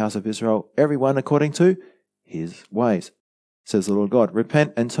you, O house of Israel, everyone according to his ways. says the Lord God.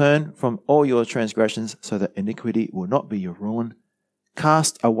 Repent and turn from all your transgressions so that iniquity will not be your ruin.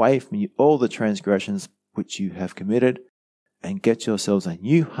 Cast away from you all the transgressions which you have committed, and get yourselves a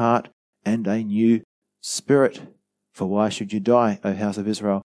new heart and a new spirit. For why should you die, O house of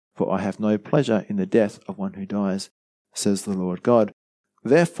Israel? For I have no pleasure in the death of one who dies, says the Lord God.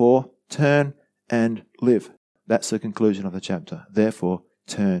 Therefore, turn and live. That's the conclusion of the chapter. Therefore,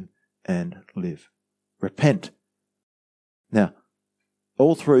 turn and live. Repent. Now,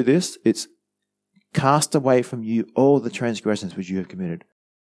 all through this, it's cast away from you all the transgressions which you have committed.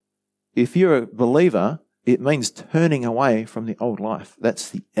 If you're a believer, it means turning away from the old life. That's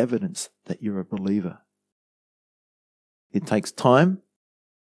the evidence that you're a believer. It takes time.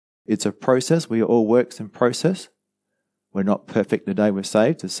 It's a process. We are all works in process. We're not perfect the day we're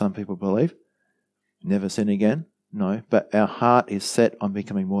saved, as some people believe. Never sin again. No, but our heart is set on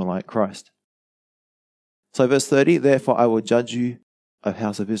becoming more like Christ. So verse 30, therefore I will judge you, O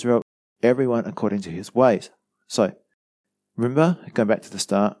house of Israel, everyone according to his ways. So, remember, going back to the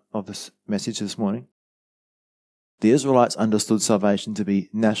start of this message this morning, the Israelites understood salvation to be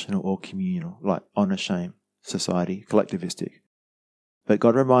national or communal, like honor, shame, society, collectivistic. But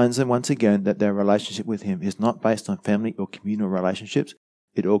God reminds them once again that their relationship with Him is not based on family or communal relationships.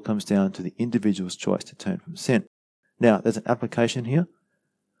 It all comes down to the individual's choice to turn from sin. Now, there's an application here.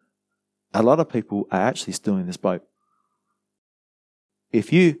 A lot of people are actually still in this boat.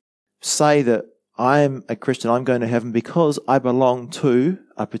 If you say that I'm a Christian, I'm going to heaven because I belong to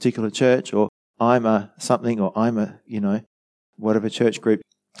a particular church, or I'm a something, or I'm a, whatever church group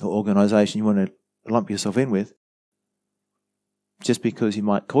or organization you want to lump yourself in with, just because you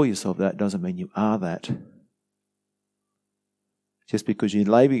might call yourself that doesn't mean you are that. Just because you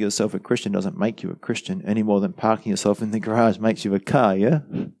label yourself a Christian doesn't make you a Christian any more than parking yourself in the garage makes you a car, yeah?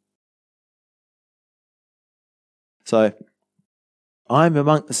 So, I'm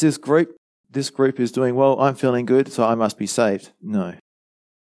amongst this group. This group is doing well. I'm feeling good, so I must be saved. No.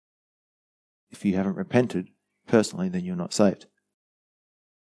 If you haven't repented personally, then you're not saved.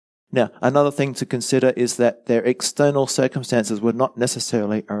 Now, another thing to consider is that their external circumstances were not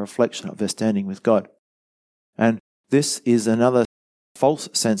necessarily a reflection of their standing with God. And this is another false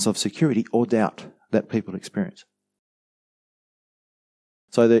sense of security or doubt that people experience.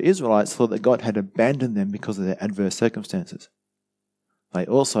 So the Israelites thought that God had abandoned them because of their adverse circumstances. They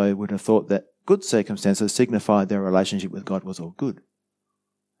also would have thought that good circumstances signified their relationship with God was all good.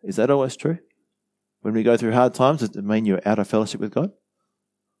 Is that always true? When we go through hard times, does it mean you're out of fellowship with God?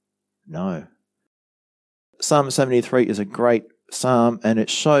 No. Psalm 73 is a great psalm, and it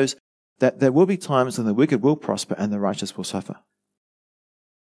shows that there will be times when the wicked will prosper and the righteous will suffer.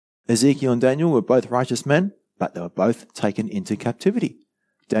 Ezekiel and Daniel were both righteous men, but they were both taken into captivity.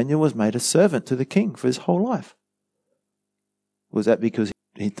 Daniel was made a servant to the king for his whole life. Was that because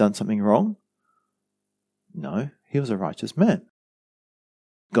he'd done something wrong? No, he was a righteous man.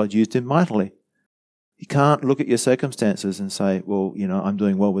 God used him mightily. You can't look at your circumstances and say, well, I'm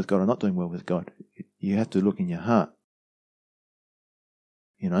doing well with God or not doing well with God. You have to look in your heart.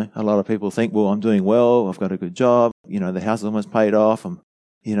 A lot of people think, well, I'm doing well, I've got a good job, the house is almost paid off,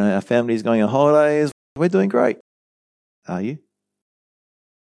 our family's going on holidays, we're doing great. Are you?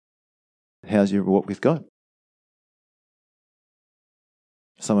 How's your walk with God?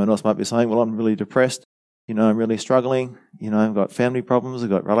 Someone else might be saying, well, I'm really depressed, I'm really struggling, I've got family problems, I've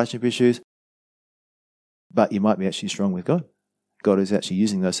got relationship issues. But you might be actually strong with God. God is actually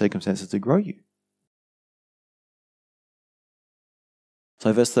using those circumstances to grow you.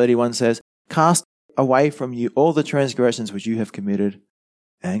 So verse 31 says, cast away from you all the transgressions which you have committed,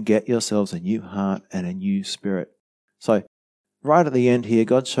 and get yourselves a new heart and a new spirit. So right at the end here,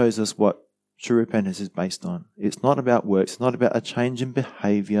 God shows us what true repentance is based on. It's not about works. It's not about a change in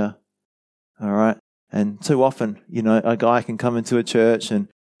behavior. All right? And too often, a guy can come into a church and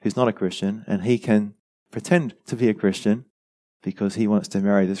who's not a Christian, and he can pretend to be a Christian because he wants to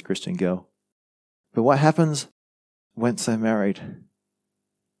marry this Christian girl. But what happens once they're married?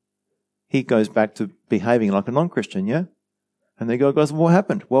 He goes back to behaving like a non-Christian, yeah? And the girl goes, well, what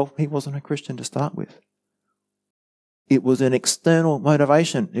happened? Well, he wasn't a Christian to start with. It was an external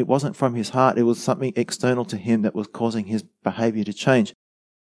motivation. It wasn't from his heart. It was something external to him that was causing his behavior to change.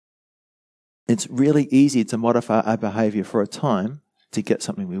 It's really easy to modify our behavior for a time to get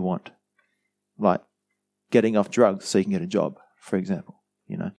something we want. Like getting off drugs so you can get a job, for example.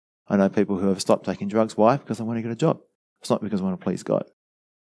 I know people who have stopped taking drugs. Why? Because they want to get a job. It's not because they want to please God.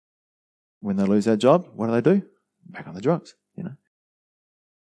 When they lose their job, what do? Back on the drugs,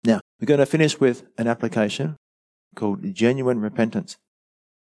 Now, we're going to finish with an application called genuine repentance.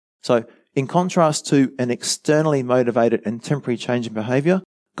 So, In contrast to an externally motivated and temporary change in behavior,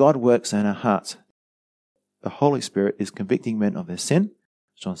 God works in our hearts. The Holy Spirit is convicting men of their sin,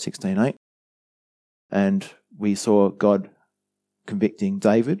 John 16:8. And we saw God convicting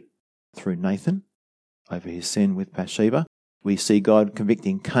David through Nathan over his sin with Bathsheba. We see God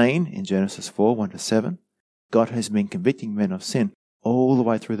convicting Cain in Genesis 4, 1-7. God has been convicting men of sin all the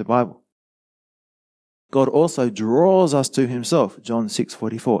way through the Bible. God also draws us to himself, John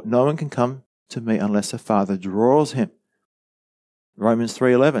 6:44. No one can come to me unless the Father draws him. Romans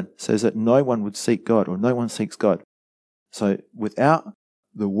 3:11 says that no one would seek God, or no one seeks God. So without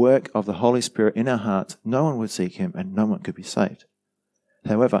the work of the Holy Spirit in our hearts, no one would seek him and no one could be saved.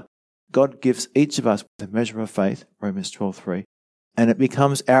 However, God gives each of us the measure of faith, Romans 12:3, and it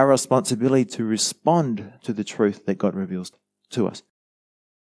becomes our responsibility to respond to the truth that God reveals to us.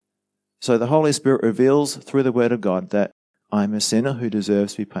 So the Holy Spirit reveals through the Word of God that I'm a sinner who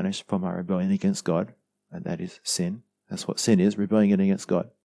deserves to be punished for my rebellion against God, and that is sin. That's what sin is, rebelling against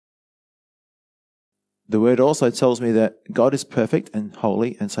God. The Word also tells me that God is perfect and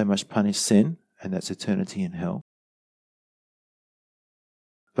holy and so must punish sin, and that's eternity in hell.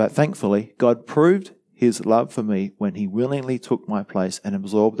 But thankfully, God proved his love for me when he willingly took my place and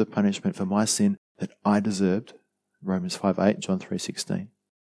absorbed the punishment for my sin that I deserved, Romans 5:8, John 3:16.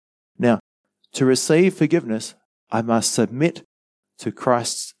 Now, to receive forgiveness, I must submit to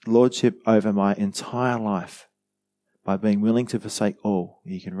Christ's lordship over my entire life by being willing to forsake all.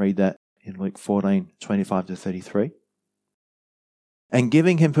 You can read that in Luke 14:25-33. And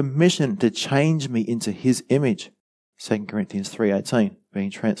giving him permission to change me into his image, 2 Corinthians 3:18, being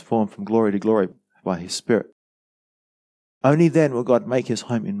transformed from glory to glory by his Spirit. Only then will God make his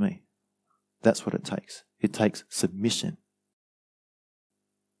home in me. That's what it takes. It takes submission.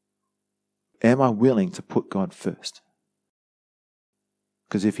 Am I willing to put God first?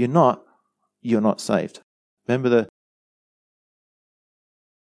 Because if you're not saved. Remember the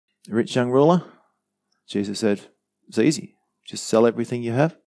rich young ruler? Jesus said, it's easy. Just sell everything you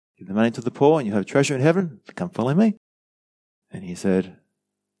have, give the money to the poor, and you have treasure in heaven. Come follow me. And he said,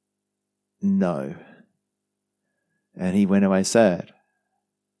 no. And he went away sad.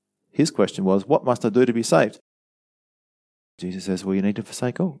 His question was, what must I do to be saved? Jesus says, well, you need to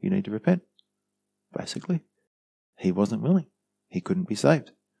forsake all. You need to repent. Basically, he wasn't willing. He couldn't be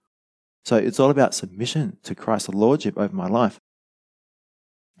saved. So it's all about submission to Christ's lordship over my life.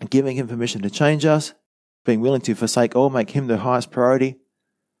 And giving him permission to change us, being willing to forsake all, make him the highest priority,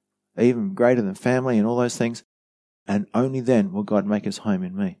 even greater than family and all those things. And only then will God make his home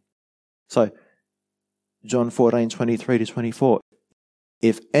in me. So, John 14:23-24.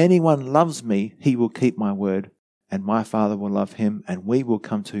 If anyone loves me, he will keep my word, and my Father will love him, and we will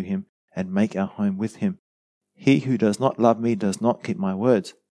come to him and make our home with him. He who does not love me does not keep my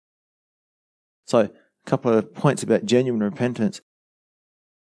words. So, a couple of points about genuine repentance.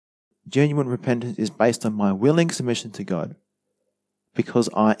 Genuine repentance is based on my willing submission to God, because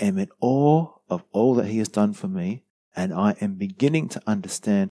I am in awe of all that he has done for me, and I am beginning to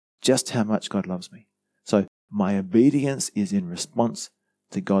understand just how much God loves me. So my obedience is in response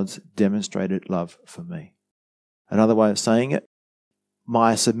to God's demonstrated love for me. Another way of saying it,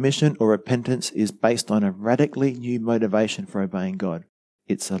 my submission or repentance is based on a radically new motivation for obeying God.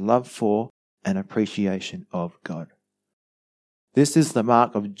 It's a love for and appreciation of God. This is the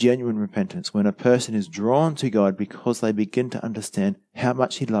mark of genuine repentance, when a person is drawn to God because they begin to understand how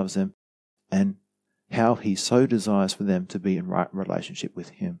much he loves them and how he so desires for them to be in right relationship with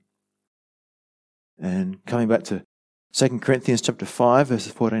him. And coming back to 2 Corinthians chapter 5,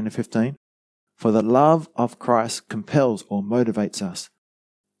 verses 14-15, for the love of Christ compels or motivates us,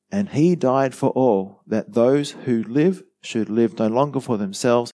 and he died for all, that those who live should live no longer for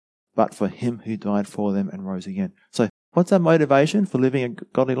themselves, but for him who died for them and rose again. So, what's our motivation for living a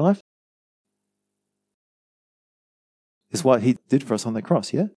godly life? It's what he did for us on the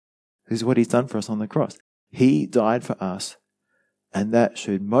cross, yeah? This is what he's done for us on the cross. He died for us, and that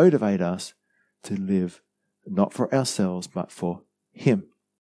should motivate us to live not for ourselves, but for him.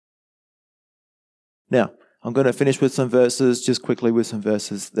 Now, I'm going to finish with some verses, just quickly with some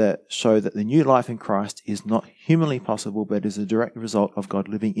verses that show that the new life in Christ is not humanly possible, but is a direct result of God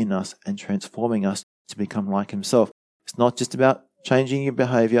living in us and transforming us to become like himself. It's not just about changing your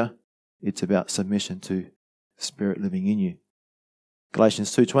behavior, it's about submission to the Spirit living in you.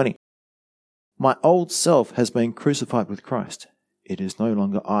 Galatians 2:20. My old self has been crucified with Christ. It is no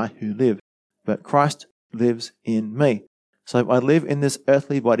longer I who live, but Christ lives in me. So I live in this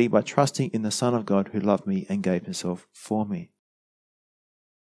earthly body by trusting in the Son of God who loved me and gave himself for me.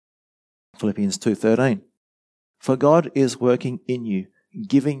 Philippians 2:13. For God is working in you,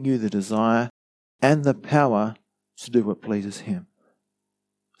 giving you the desire and the power to do what pleases Him.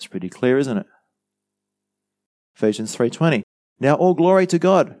 It's pretty clear, isn't it? Ephesians 3:20. Now all glory to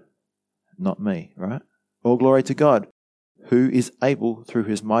God. Not me, right? All glory to God, who is able through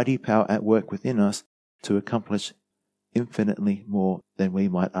His mighty power at work within us to accomplish infinitely more than we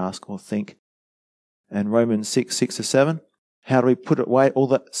might ask or think. And Romans 6:6-7. How do we put away all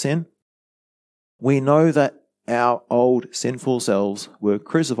that sin? We know that our old sinful selves were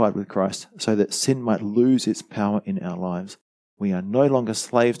crucified with Christ so that sin might lose its power in our lives. We are no longer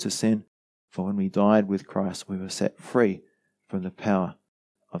slaves to sin, for when we died with Christ, we were set free from the power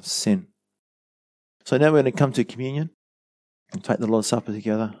of sin. So now we're going to come to communion and take the Lord's Supper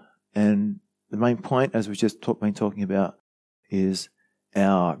together. And the main point, as we've just been talking about, is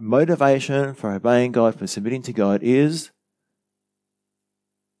our motivation for obeying God, for submitting to God, is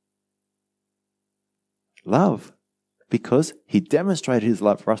love. Because He demonstrated His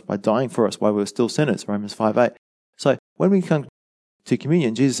love for us by dying for us while we were still sinners, Romans 5:8. So when we come to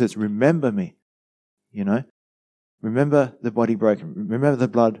communion, Jesus says, remember me. Remember the body broken. Remember the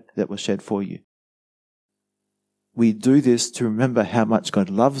blood that was shed for you. We do this to remember how much God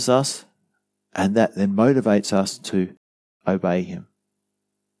loves us, and that then motivates us to obey Him.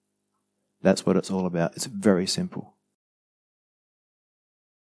 That's what it's all about. It's very simple.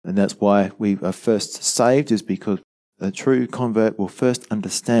 And that's why we are first saved, is because a true convert will first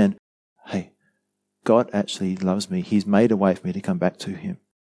understand, hey, God actually loves me. He's made a way for me to come back to Him.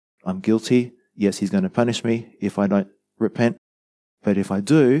 I'm guilty. Yes, He's going to punish me if I don't repent. But if I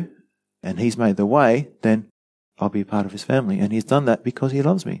do, and He's made the way, then I'll be a part of His family. And He's done that because He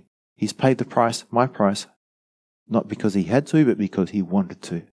loves me. He's paid the price, my price, not because He had to, but because He wanted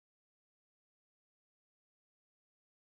to.